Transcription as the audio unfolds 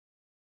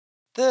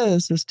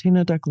This is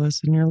Tina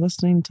Douglas, and you're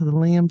listening to the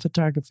Liam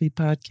Photography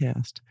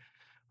Podcast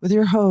with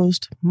your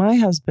host, my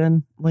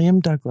husband,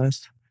 Liam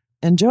Douglas.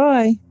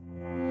 Enjoy!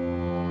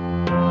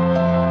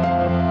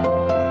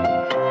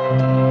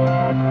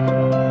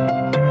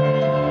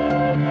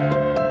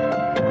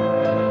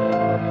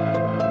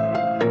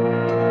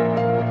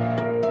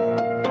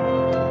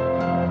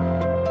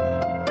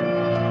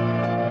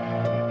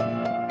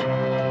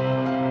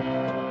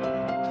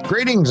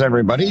 Greetings,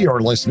 everybody.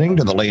 You're listening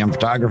to the Liam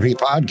Photography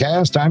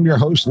Podcast. I'm your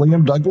host,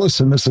 Liam Douglas,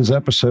 and this is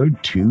episode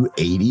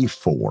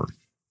 284.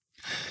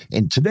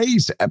 In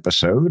today's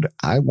episode,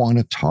 I want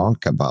to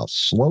talk about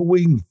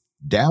slowing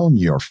down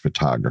your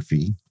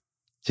photography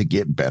to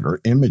get better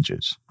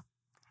images.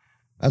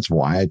 That's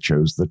why I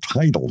chose the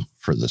title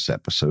for this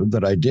episode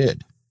that I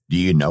did. Do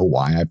you know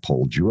why I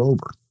pulled you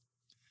over?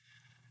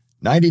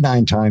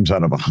 99 times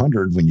out of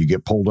 100, when you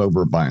get pulled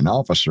over by an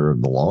officer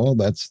of the law,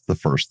 that's the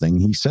first thing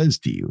he says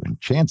to you.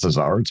 And chances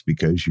are it's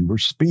because you were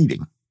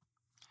speeding.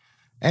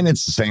 And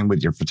it's the same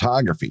with your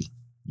photography.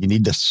 You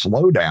need to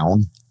slow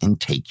down and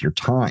take your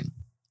time.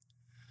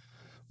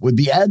 With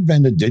the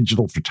advent of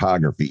digital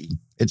photography,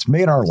 it's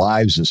made our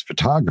lives as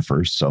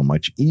photographers so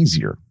much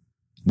easier.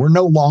 We're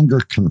no longer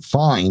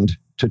confined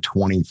to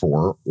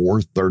 24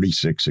 or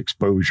 36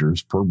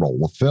 exposures per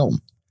roll of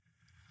film.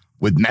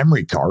 With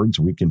memory cards,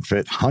 we can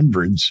fit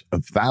hundreds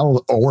of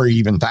thousands or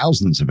even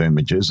thousands of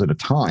images at a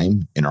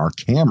time in our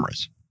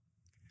cameras.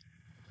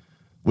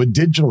 With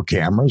digital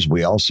cameras,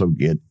 we also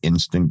get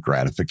instant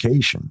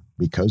gratification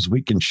because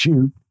we can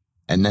shoot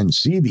and then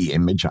see the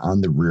image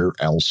on the rear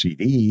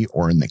LCD,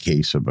 or in the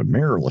case of a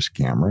mirrorless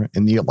camera,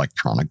 in the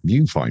electronic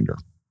viewfinder.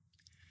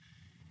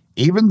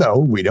 Even though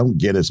we don't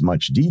get as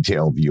much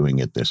detail viewing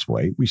it this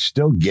way, we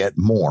still get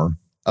more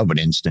of an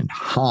instant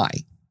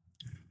high.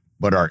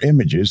 But our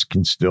images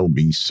can still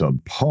be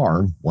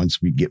subpar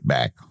once we get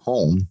back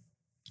home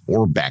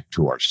or back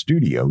to our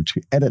studio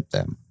to edit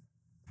them.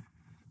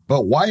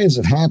 But why is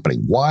it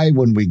happening? Why,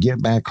 when we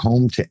get back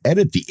home to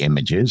edit the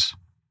images,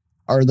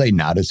 are they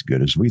not as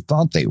good as we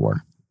thought they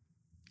were?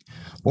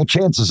 Well,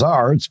 chances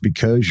are it's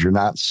because you're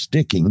not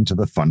sticking to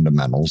the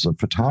fundamentals of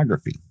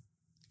photography.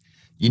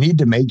 You need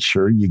to make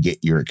sure you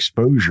get your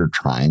exposure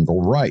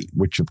triangle right,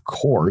 which of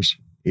course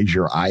is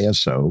your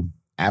ISO,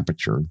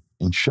 aperture,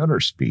 and shutter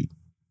speed.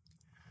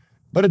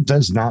 But it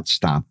does not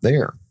stop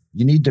there.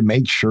 You need to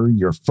make sure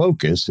your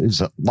focus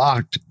is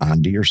locked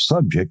onto your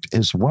subject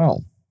as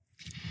well.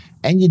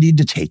 And you need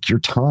to take your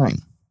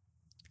time.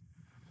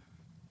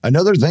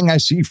 Another thing I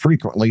see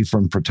frequently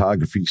from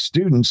photography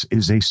students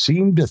is they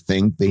seem to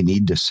think they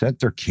need to set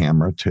their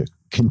camera to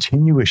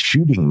continuous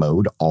shooting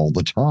mode all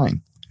the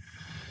time.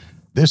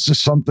 This is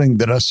something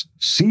that us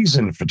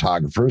seasoned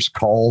photographers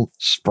call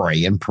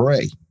spray and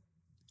pray.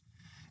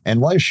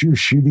 Unless you're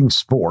shooting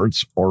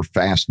sports or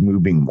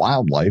fast-moving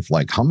wildlife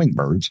like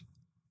hummingbirds,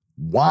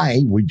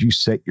 why would you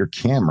set your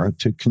camera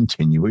to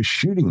continuous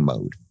shooting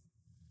mode?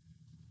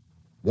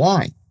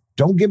 Why?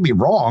 Don't get me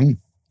wrong.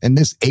 In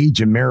this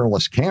age of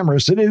mirrorless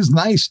cameras, it is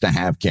nice to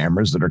have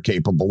cameras that are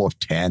capable of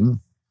 10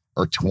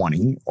 or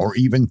 20 or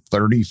even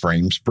 30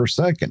 frames per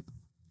second.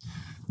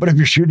 But if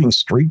you're shooting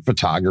street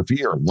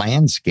photography or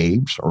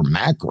landscapes or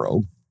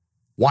macro,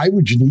 why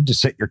would you need to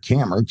set your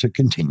camera to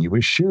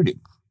continuous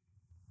shooting?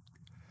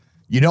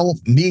 You don't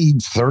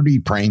need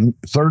 30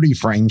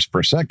 frames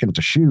per second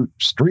to shoot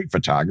street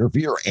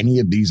photography or any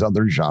of these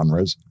other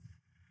genres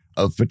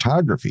of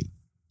photography.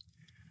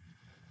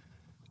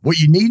 What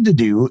you need to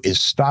do is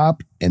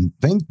stop and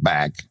think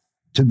back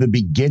to the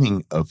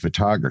beginning of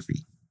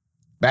photography,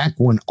 back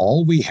when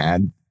all we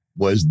had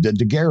was the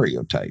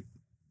daguerreotype.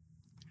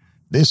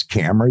 This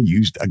camera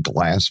used a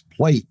glass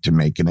plate to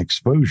make an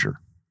exposure,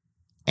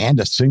 and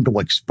a single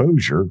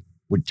exposure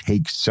would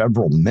take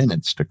several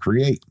minutes to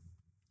create.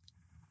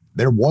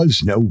 There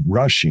was no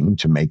rushing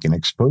to make an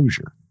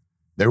exposure.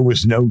 There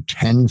was no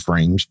 10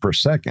 frames per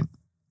second.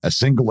 A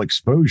single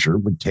exposure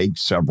would take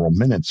several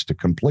minutes to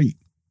complete.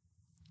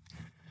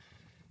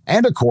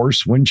 And of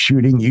course, when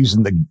shooting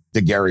using the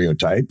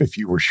daguerreotype, if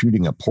you were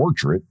shooting a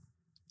portrait,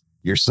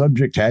 your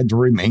subject had to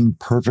remain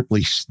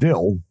perfectly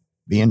still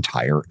the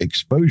entire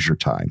exposure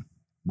time,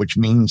 which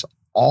means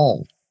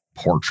all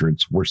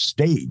portraits were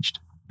staged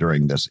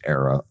during this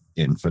era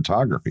in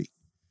photography.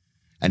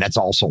 And that's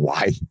also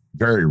why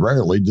very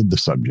rarely did the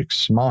subject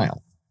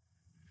smile.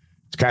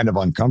 It's kind of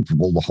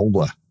uncomfortable to hold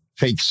a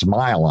fake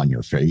smile on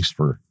your face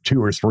for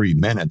 2 or 3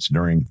 minutes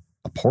during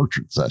a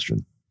portrait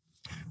session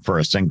for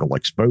a single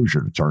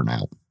exposure to turn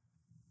out.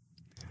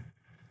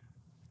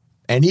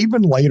 And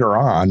even later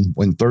on,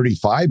 when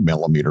 35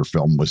 millimeter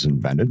film was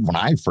invented, when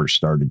I first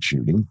started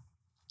shooting,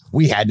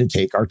 we had to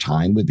take our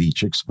time with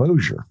each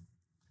exposure.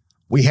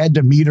 We had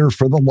to meter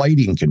for the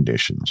lighting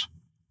conditions.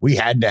 We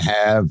had to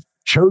have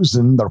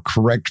chosen the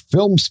correct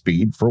film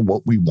speed for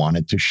what we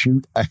wanted to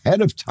shoot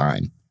ahead of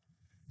time,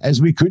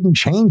 as we couldn't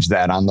change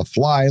that on the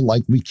fly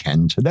like we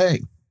can today.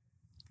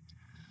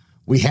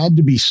 We had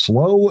to be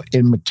slow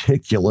and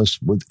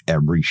meticulous with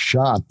every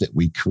shot that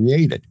we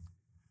created.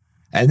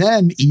 And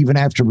then, even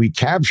after we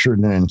captured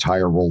an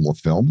entire roll of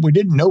film, we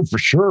didn't know for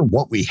sure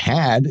what we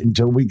had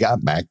until we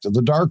got back to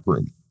the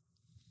darkroom.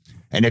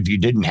 And if you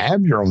didn't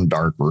have your own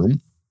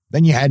darkroom,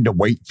 then you had to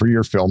wait for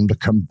your film to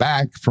come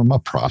back from a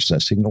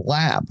processing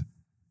lab.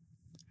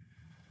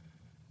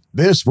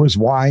 This was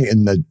why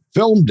in the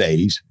film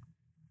days,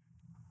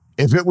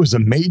 if it was a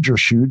major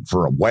shoot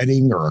for a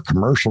wedding or a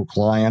commercial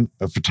client,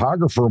 a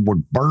photographer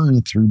would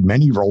burn through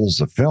many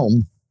rolls of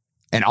film,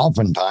 and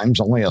oftentimes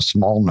only a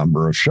small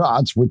number of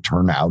shots would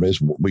turn out as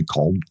what we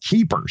called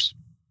keepers.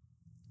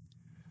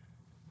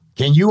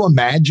 Can you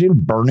imagine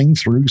burning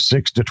through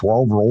 6 to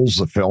 12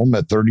 rolls of film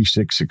at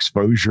 36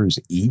 exposures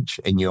each,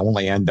 and you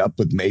only end up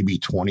with maybe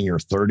 20 or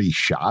 30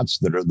 shots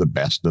that are the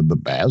best of the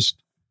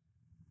best?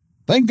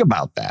 Think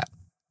about that.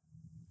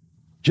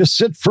 Just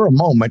sit for a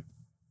moment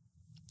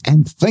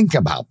and think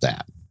about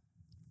that.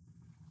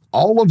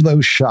 All of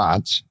those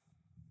shots,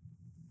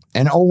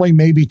 and only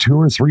maybe 2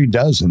 or 3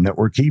 dozen that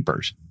were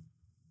keepers.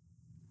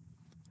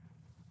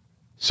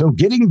 So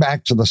getting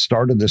back to the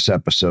start of this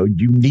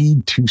episode, you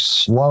need to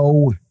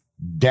slow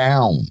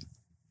down.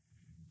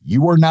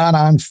 You are not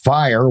on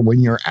fire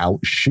when you're out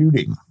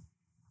shooting.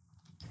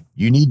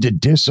 You need to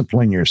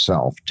discipline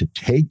yourself to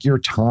take your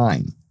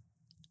time.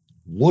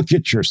 Look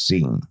at your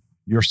scene,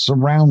 your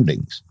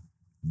surroundings.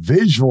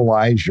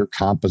 Visualize your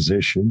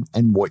composition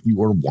and what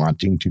you are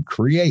wanting to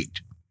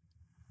create.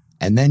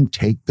 And then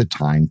take the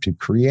time to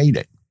create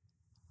it.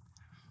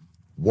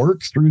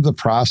 Work through the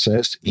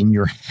process in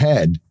your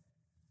head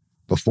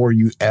before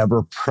you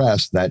ever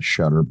press that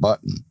shutter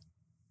button.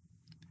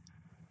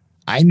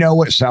 I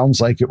know it sounds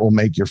like it will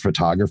make your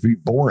photography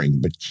boring,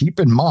 but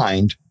keep in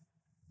mind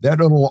that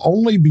it'll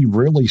only be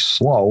really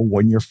slow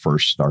when you're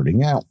first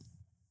starting out.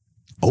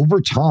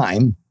 Over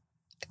time,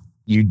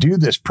 you do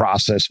this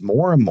process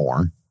more and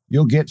more,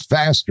 you'll get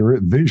faster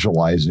at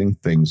visualizing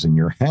things in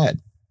your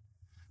head.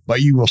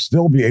 But you will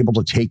still be able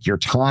to take your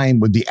time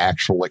with the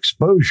actual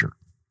exposure.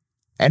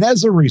 And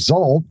as a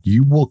result,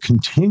 you will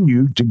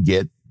continue to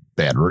get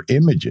better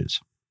images.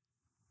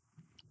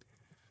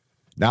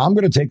 Now I'm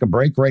going to take a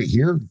break right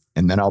here,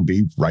 and then I'll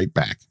be right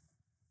back.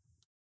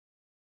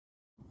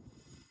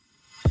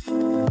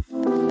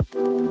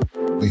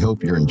 We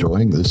hope you're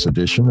enjoying this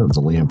edition of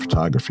the Liam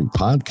Photography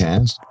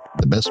Podcast.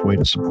 The best way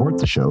to support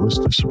the show is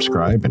to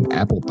subscribe in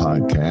Apple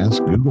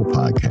Podcasts, Google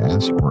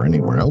Podcasts, or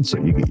anywhere else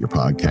that you get your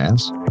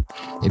podcasts.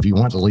 If you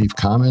want to leave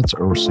comments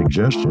or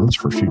suggestions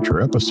for future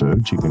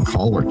episodes, you can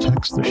call or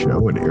text the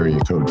show at area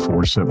code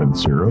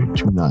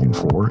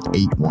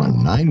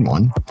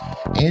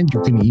 470-294-8191. And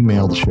you can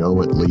email the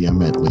show at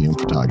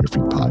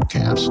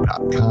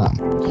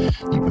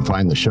liam@liamphotographypodcast.com. You can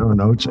find the show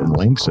notes and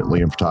links at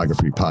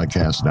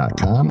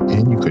liamphotographypodcast.com,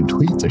 and you can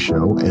tweet the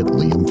show at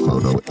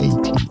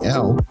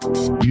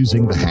liamphotoatl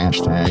using the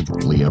hashtag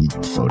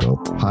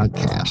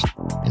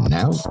LiamPhotoPodcast. And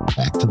now,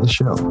 back to the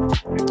show.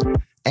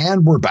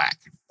 And we're back.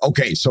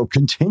 Okay, so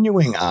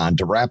continuing on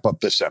to wrap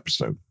up this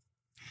episode.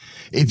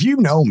 If you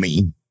know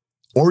me,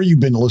 or you've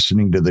been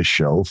listening to this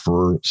show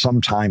for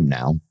some time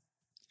now,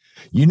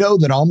 you know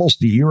that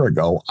almost a year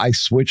ago, I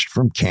switched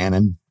from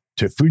Canon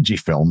to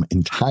Fujifilm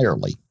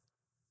entirely.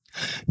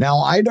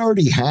 Now, I'd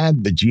already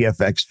had the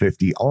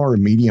GFX50R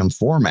medium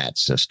format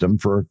system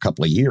for a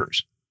couple of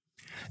years.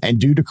 And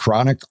due to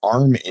chronic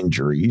arm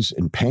injuries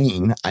and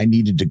pain, I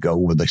needed to go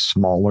with a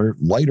smaller,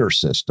 lighter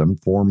system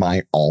for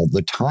my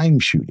all-the-time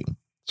shooting.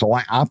 So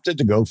I opted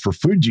to go for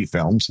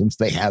Fujifilm since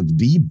they have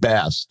the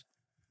best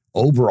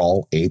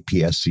overall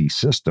APS-C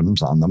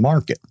systems on the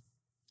market.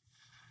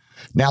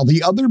 Now,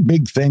 the other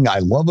big thing I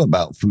love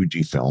about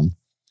Fujifilm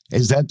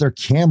is that their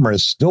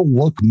cameras still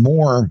look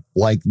more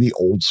like the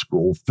old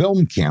school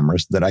film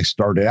cameras that I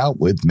started out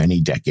with many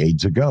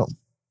decades ago.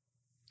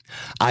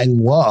 I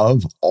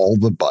love all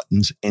the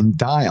buttons and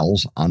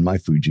dials on my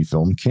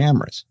Fujifilm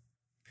cameras.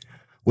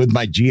 With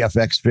my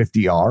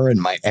GFX50R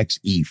and my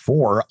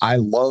XE4, I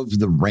love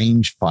the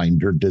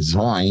rangefinder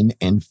design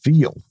and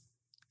feel.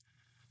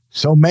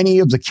 So many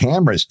of the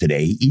cameras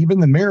today, even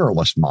the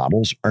mirrorless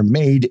models, are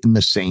made in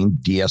the same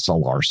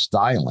DSLR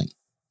styling.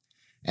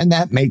 And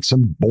that makes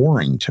them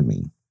boring to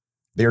me.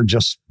 They're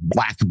just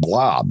black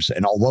blobs,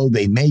 and although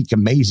they make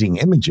amazing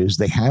images,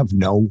 they have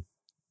no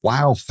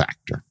wow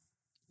factor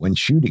when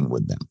shooting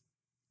with them.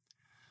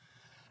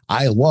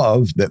 I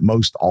love that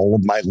most all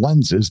of my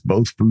lenses,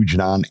 both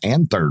Fujinon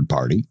and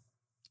third-party,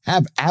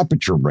 have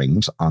aperture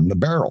rings on the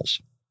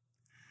barrels.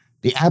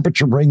 The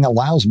aperture ring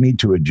allows me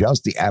to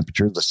adjust the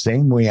aperture the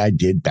same way I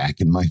did back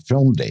in my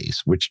film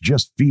days, which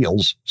just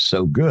feels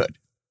so good.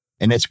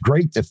 And it's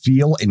great to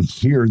feel and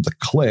hear the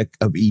click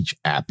of each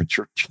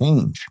aperture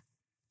change.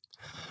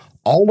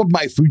 All of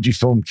my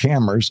Fujifilm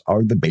cameras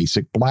are the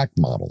basic black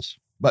models,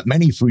 but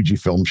many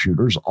Fujifilm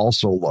shooters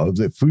also love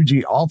that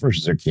Fuji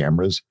offers their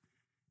cameras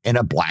in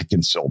a black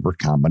and silver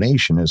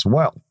combination as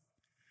well,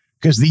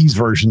 because these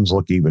versions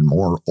look even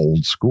more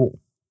old school.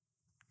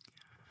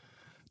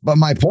 But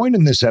my point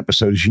in this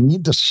episode is you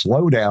need to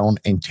slow down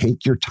and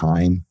take your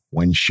time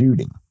when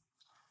shooting.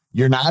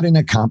 You're not in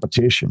a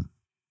competition.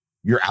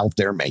 You're out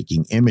there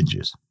making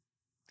images.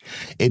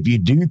 If you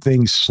do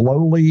things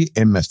slowly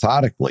and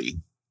methodically,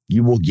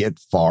 you will get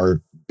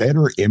far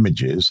better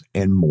images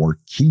and more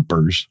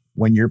keepers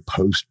when you're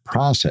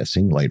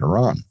post-processing later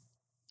on.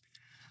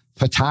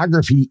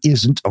 Photography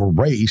isn't a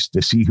race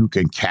to see who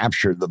can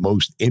capture the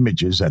most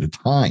images at a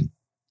time.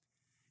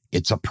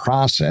 It's a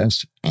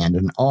process and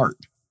an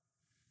art,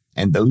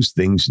 and those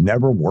things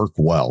never work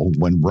well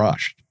when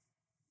rushed.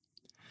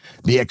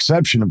 The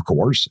exception, of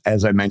course,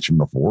 as I mentioned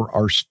before,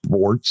 are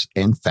sports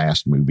and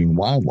fast-moving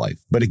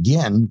wildlife. But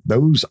again,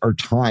 those are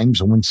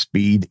times when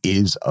speed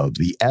is of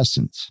the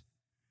essence.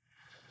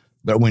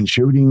 But when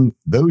shooting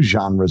those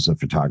genres of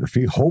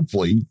photography,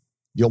 hopefully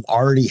you'll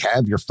already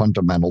have your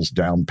fundamentals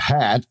down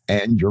pat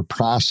and your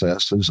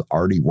process is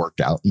already worked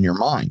out in your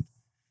mind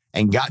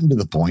and gotten to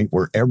the point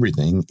where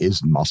everything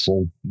is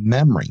muscle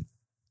memory.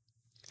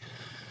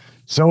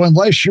 So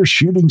unless you're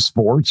shooting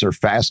sports or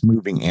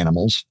fast-moving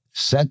animals,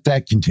 set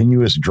that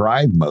continuous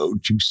drive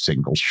mode to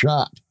single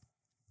shot.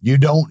 You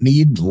don't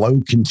need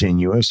low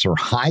continuous or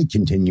high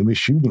continuous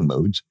shooting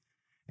modes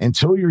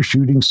until you're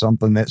shooting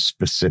something that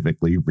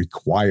specifically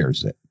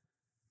requires it.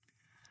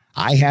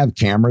 I have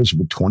cameras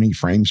with 20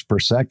 frames per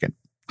second,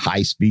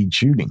 high-speed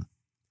shooting.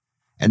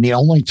 And the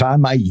only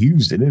time I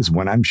use it is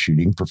when I'm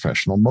shooting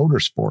professional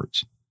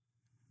motorsports.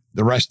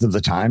 The rest of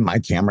the time, my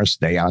cameras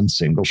stay on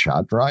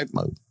single-shot drive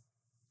mode.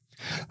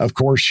 Of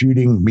course,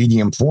 shooting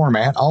medium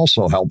format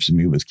also helps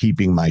me with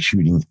keeping my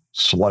shooting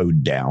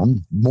slowed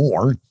down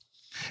more,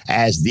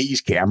 as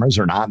these cameras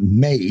are not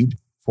made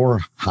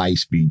for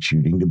high-speed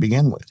shooting to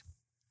begin with.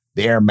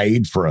 They are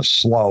made for a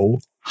slow,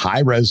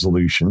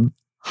 high-resolution,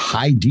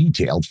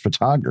 high-detailed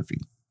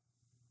photography.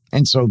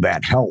 And so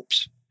that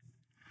helps.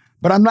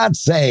 But I'm not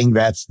saying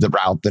that's the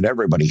route that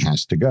everybody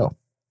has to go.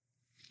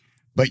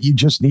 But you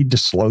just need to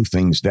slow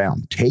things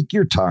down. Take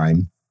your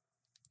time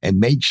and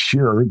make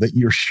sure that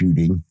you're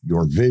shooting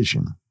your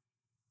vision.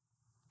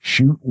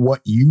 Shoot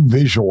what you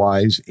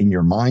visualize in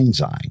your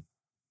mind's eye.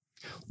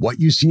 What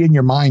you see in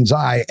your mind's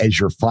eye as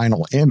your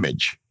final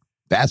image,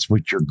 that's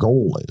what your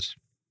goal is.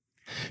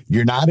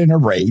 You're not in a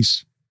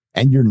race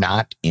and you're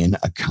not in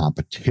a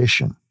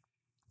competition.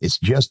 It's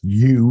just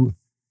you,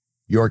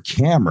 your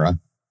camera,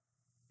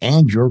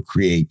 and your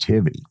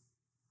creativity.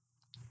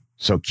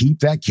 So keep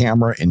that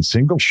camera in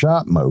single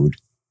shot mode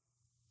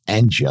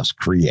and just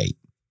create.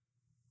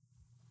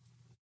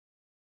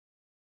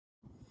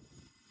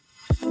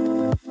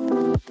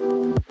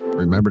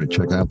 Remember to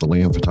check out the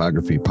Liam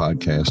Photography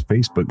Podcast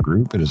Facebook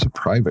group. It is a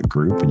private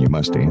group, and you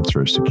must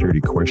answer a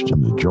security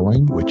question to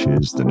join, which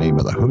is the name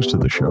of the host of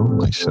the show,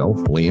 myself,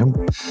 Liam.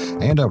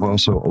 And I've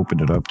also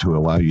opened it up to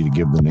allow you to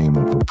give the name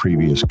of a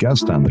previous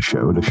guest on the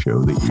show to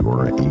show that you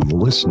are a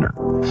listener.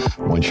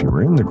 Once you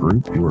are in the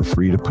group, you are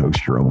free to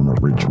post your own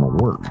original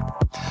work.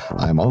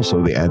 I'm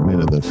also the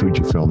admin of the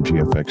Fujifilm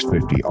GFX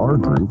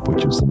 50R group,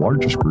 which is the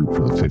largest group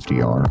for the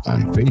 50R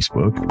on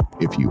Facebook.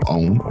 If you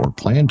own or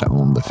plan to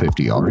own the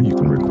 50R, you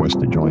can request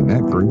to join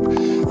that group,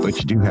 but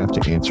you do have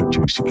to answer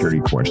 2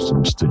 security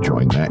questions to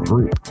join that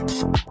group.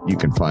 You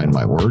can find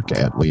my work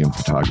at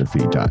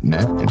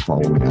liamphotography.net and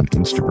follow me on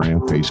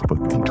Instagram,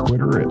 Facebook, and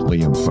Twitter at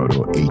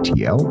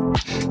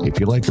liamphotoatl.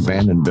 If you like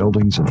abandoned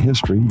buildings and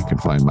history, you can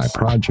find my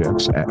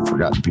projects at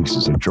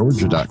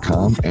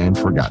forgottenpiecesofgeorgia.com and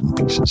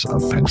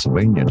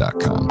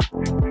forgottenpiecesofpennsylvania.com.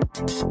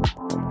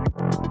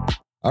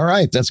 All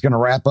right, that's going to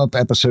wrap up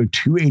episode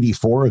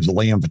 284 of the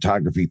Liam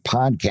Photography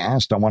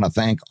Podcast. I want to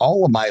thank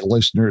all of my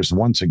listeners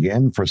once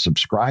again for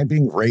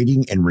subscribing,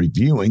 rating, and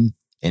reviewing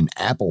in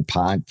Apple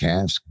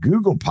Podcasts,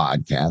 Google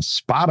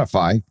Podcasts,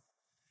 Spotify,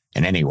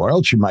 and anywhere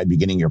else you might be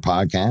getting your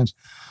podcast.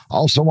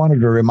 Also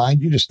wanted to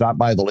remind you to stop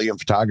by the Liam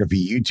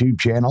Photography YouTube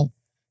channel,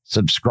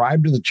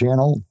 subscribe to the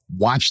channel,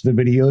 watch the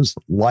videos,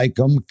 like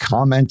them,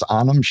 comment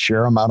on them,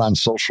 share them out on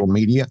social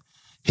media.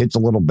 Hit the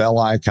little bell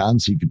icon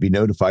so you can be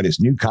notified as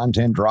new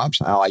content drops.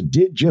 Now, I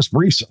did just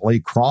recently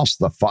cross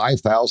the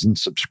 5,000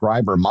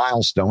 subscriber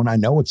milestone. I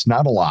know it's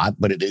not a lot,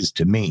 but it is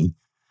to me.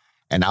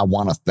 And I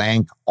want to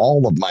thank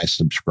all of my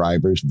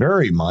subscribers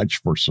very much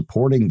for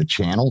supporting the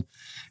channel.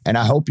 And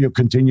I hope you'll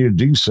continue to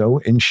do so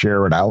and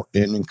share it out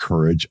and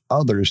encourage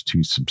others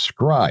to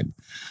subscribe.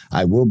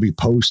 I will be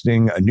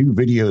posting a new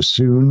video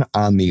soon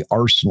on the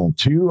Arsenal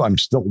 2. I'm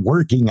still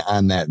working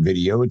on that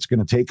video. It's going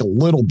to take a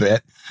little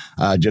bit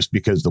just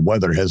because the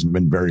weather hasn't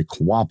been very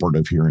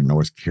cooperative here in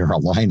North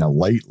Carolina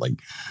lately.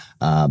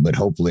 But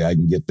hopefully I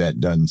can get that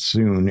done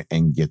soon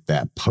and get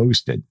that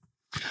posted.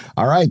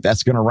 All right,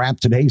 that's going to wrap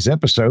today's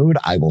episode.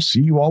 I will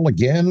see you all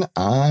again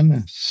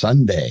on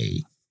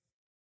Sunday.